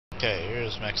Okay,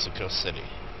 here's Mexico City.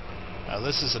 Now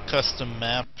this is a custom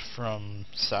map from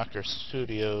Soccer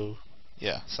Studio.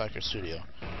 Yeah, Soccer Studio.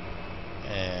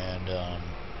 And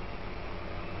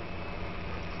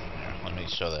here, let me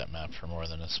show that map for more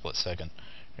than a split second.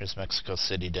 Here's Mexico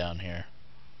City down here.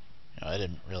 You know, I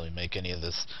didn't really make any of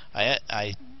this. I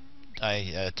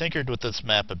tinkered with this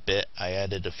map a bit. I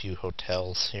added a few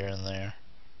hotels here and there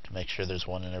to make sure there's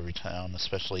one in every town,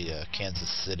 especially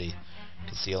Kansas City,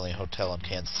 because the only hotel in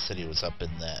Kansas City was up in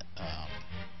that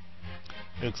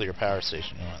nuclear power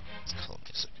station. You know what? It's called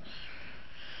music.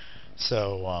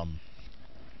 So,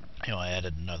 you know, I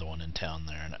added another one in town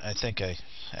there, and I think I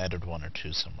added one or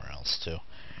two somewhere else too.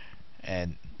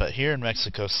 But here in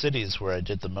Mexico City is where I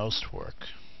did the most work,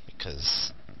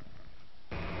 because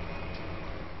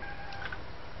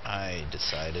I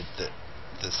decided that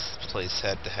this place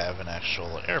had to have an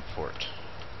actual airport.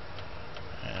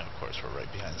 And of course we're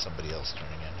right behind somebody else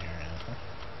turning in here.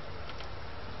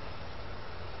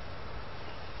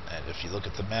 And if you look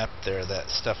at the map there,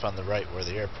 that stuff on the right where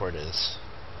the airport is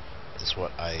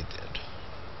what I did.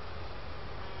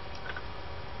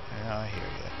 Yeah, I hear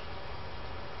you.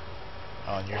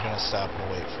 Oh, and you're gonna stop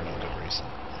and wait for no good reason.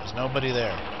 There's nobody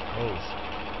there. Move.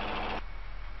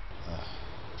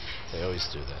 They always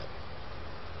do that.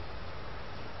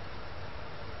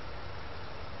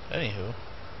 Anywho,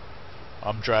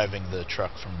 I'm driving the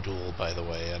truck from Duel, by the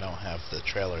way. I don't have the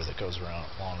trailer that goes around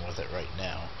along with it right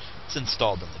now. It's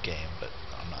installed in the game, but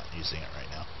I'm not using it right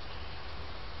now.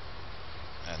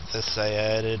 And this I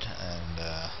added, and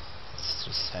let's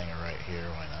just hang it right here.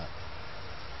 Why not?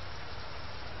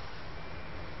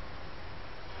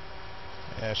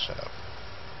 Yeah, shut up.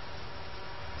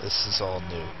 This is all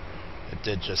new. It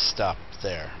did just stop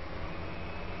there.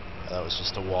 That was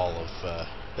just a wall of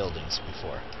buildings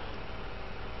before.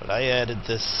 But I added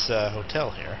this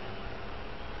hotel here.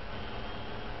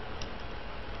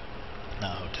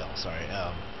 Not hotel, sorry,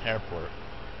 airport.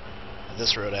 And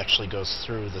this road actually goes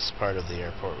through this part of the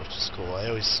airport, which is cool. I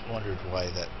always wondered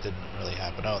why that didn't really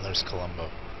happen. Oh, and there's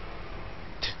Colombo.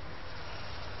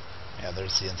 Yeah,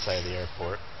 there's the inside of the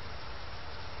airport.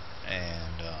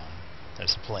 And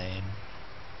there's a plane.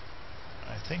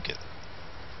 I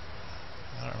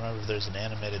don't remember if there's an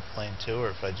animated plane too, or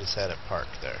if I just had it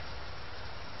parked there.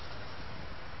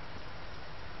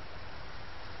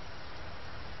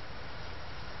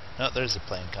 Oh, there's a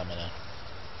plane coming in.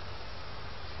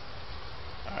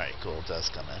 Alright, cool, it does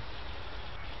come in.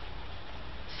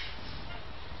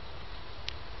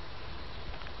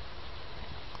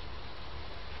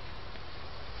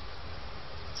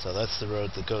 So that's the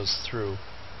road that goes through.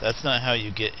 That's not how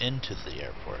you get into the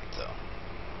airport, though.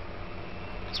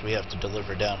 Because we have to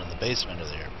deliver down in the basement of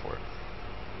the airport.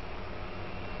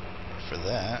 For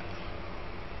that,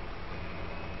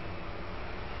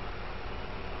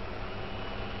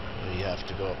 we have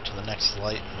to go up to the next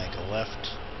light, make a left,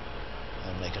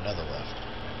 and make another left.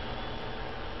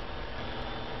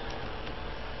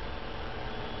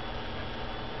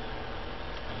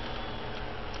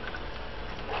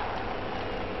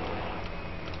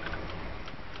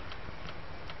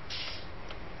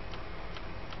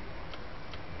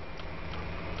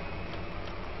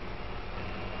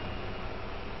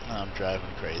 I'm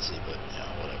driving crazy, but you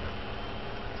know, whatever.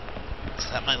 Is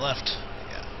that my left?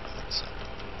 Yeah, I think so.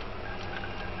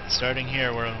 Starting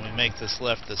here, where when we make this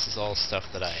left, this is all stuff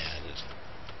that I added.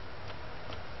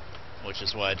 Which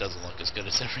is why it doesn't look as good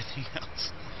as everything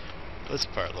else. This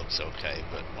part looks okay,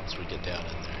 but once we get down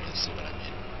in there, you'll see what I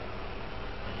mean.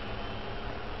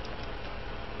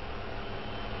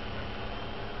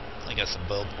 I got some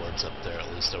billboards up there, at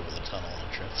least over the tunnel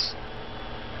entrance.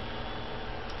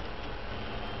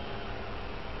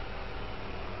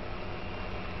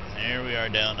 Here we are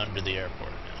down under the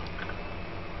airport now.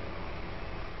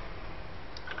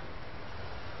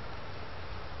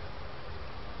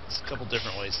 There's a couple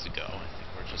different ways to go. I think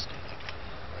we're just going to go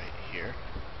right here.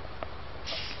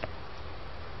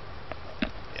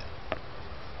 Yeah.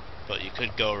 But you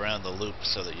could go around the loop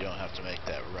so that you don't have to make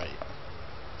that right.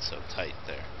 It's so tight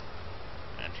there.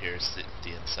 And here's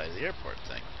the inside of the airport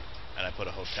thing. And I put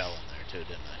a hotel in there too,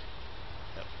 didn't I?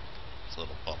 Yep. It's a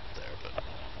little bump there, but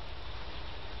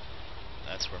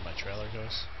that's where my trailer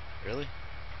goes? Really?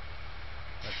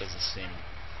 That doesn't seem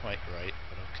quite right,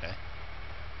 but okay.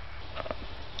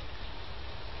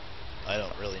 I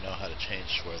don't really know how to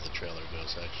change where the trailer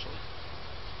goes, actually.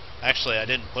 Actually, I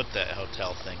didn't put that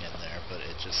hotel thing in there, but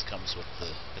it just comes with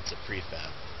the... it's a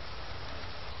prefab.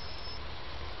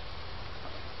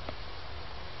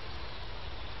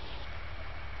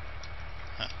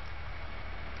 Huh.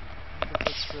 I wonder if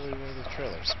that's really where the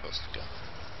trailer's supposed to go.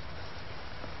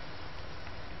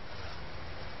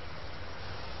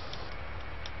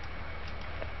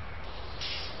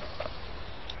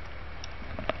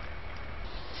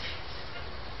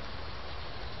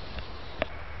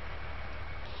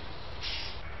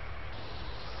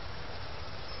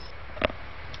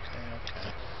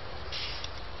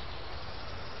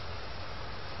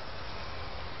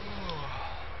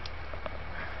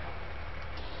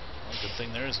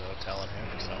 thing there is a hotel in here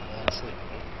for someone who wants to sleep.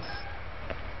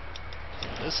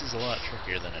 This is a lot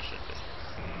trickier than it should be.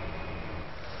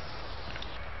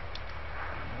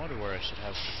 I wonder where I should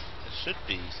have... It should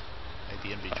be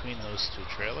maybe in between those two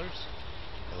trailers.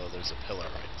 Although there's a pillar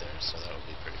right there, so that would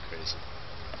be pretty crazy.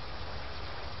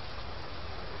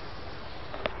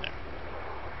 There.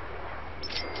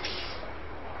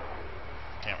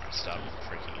 Camera, stop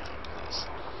freaking out, please.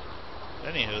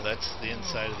 Anywho, that's the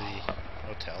inside of the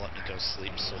hotel. Let me go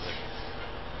sleep so that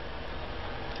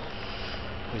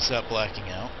we stop blacking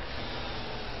out.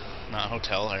 Not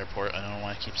hotel, airport. I don't know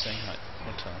why I keep saying that.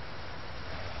 Hotel.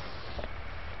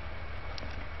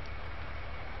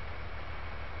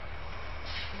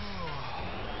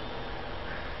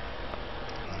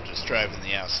 I'm just driving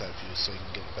the outside view so you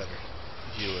can get a better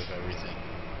view of everything.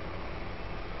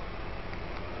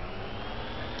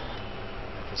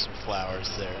 Put some flowers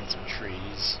there and some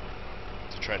trees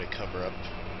to try to cover up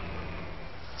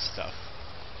stuff.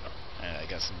 And I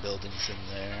got some buildings in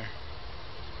there.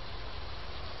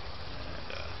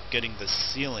 And getting the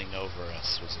ceiling over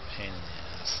us was a pain in the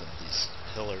ass, and these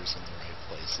pillars in the right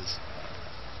places.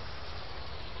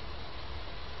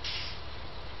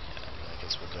 Yeah, I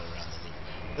guess we'll go around the loop.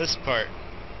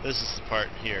 This is the part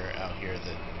here, out here,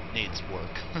 that needs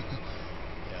work.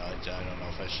 I don't know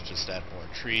if I should just add more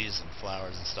trees and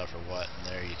flowers and stuff or what. And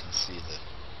there you can see the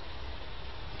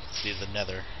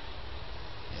nether.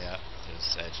 Yeah,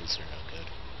 those edges are no good.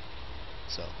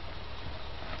 So,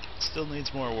 still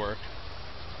needs more work,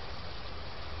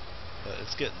 but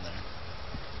it's getting there.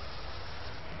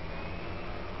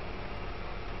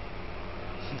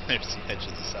 There's the edge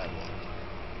of the sidewalk,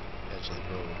 edge of the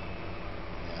road.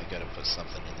 Yeah, I gotta put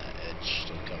something in that edge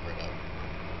to cover it up.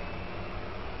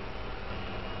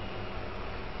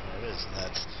 There it is, and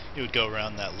that's, you would go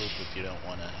around that loop if you don't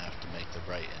want to have to make the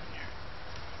right in here.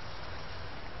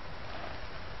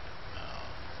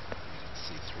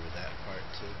 See through that part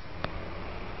too.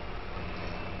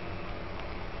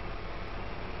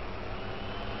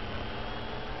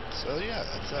 So yeah,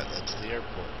 that's the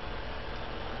airport.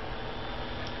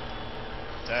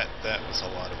 That was a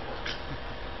lot of work.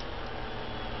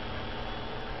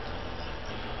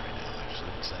 Right now,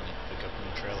 actually, because I need to pick up a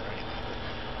new trailer anyway.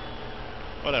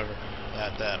 But whatever.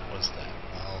 That was that.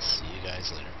 I'll see you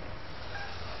guys later.